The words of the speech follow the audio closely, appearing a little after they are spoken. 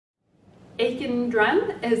Aiken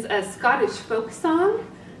Drum is a Scottish folk song,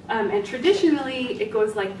 and traditionally it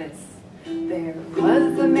goes like this. There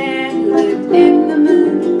was a man who lived in the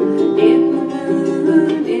moon, in the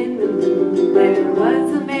moon, in the moon. There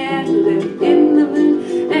was a man who lived in the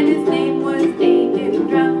moon, and his name was Aiken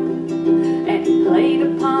Drum. And he played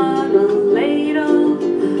upon a ladle,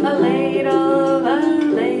 a ladle, a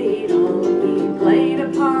ladle. He played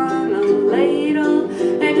upon a ladle,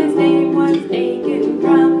 and his name was Aiken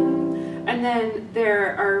Drum. And then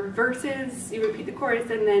there are verses, you repeat the chorus,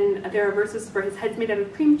 and then there are verses for his head's made out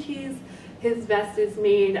of cream cheese, his vest is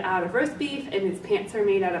made out of roast beef, and his pants are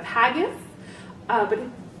made out of haggis. But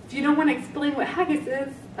if you don't want to explain what haggis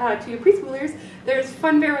is to your preschoolers, there's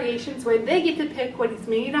fun variations where they get to pick what it's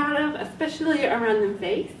made out of, especially around the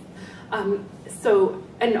face. And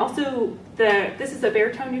also, this is a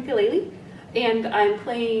baritone ukulele, and I'm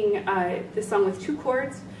playing this song with 2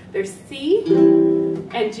 chords. There's C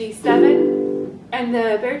and G7, and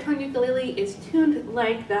the baritone ukulele is tuned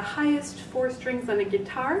like the highest 4 strings on a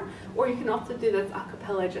guitar, or you can also do this a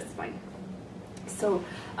cappella just fine. So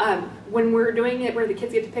when we're doing it where the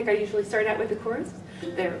kids get to pick, I usually start out with the chorus.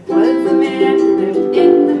 There was a man who lived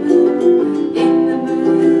in the moon, in the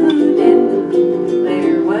moon, in the moon.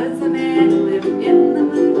 There was a man who lived in the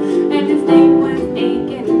moon, and his name was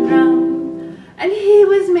Aiken Drum. And he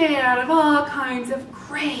was made out of all kinds of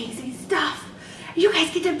crazy stuff. You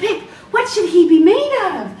guys get to pick, what should he be made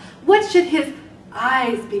out of? What should his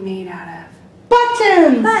eyes be made out of?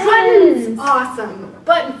 Buttons! Buttons! Awesome.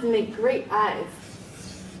 Buttons make great eyes.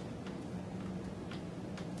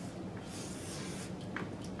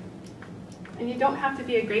 And you don't have to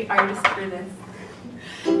be a great artist for this.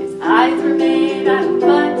 His eyes were made out of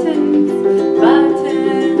buttons,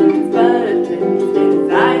 buttons, buttons.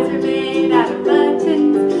 His eyes were made out of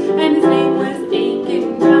buttons, and his name was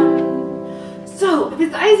Aiken Drum. So, if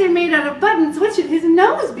his eyes are made out of buttons, what should his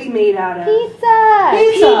nose be made out of? Pizza!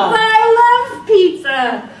 Pizza! I love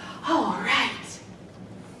pizza! All right. His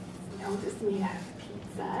nose is made out of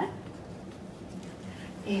pizza.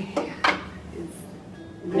 And his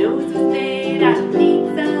nose was made out of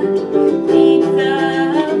pizza, pizza,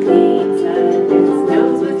 pizza. His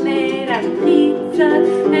nose was made out of pizza,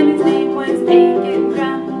 and his name was Aiken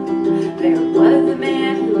Drum. There was a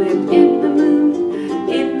man who lived in the moon,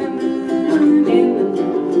 in the moon, in the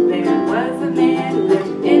moon. There was a man who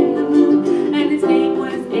lived in the moon, and his name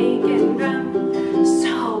was Aiken Drum.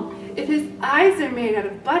 So, if his eyes are made out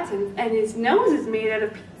of buttons and his nose is made out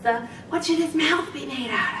of pizza, what should his mouth be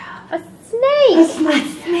made out of? A snake! A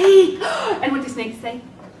snake! And what do snakes say?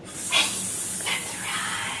 That's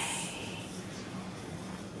right.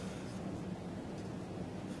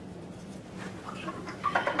 Okay.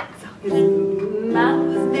 So his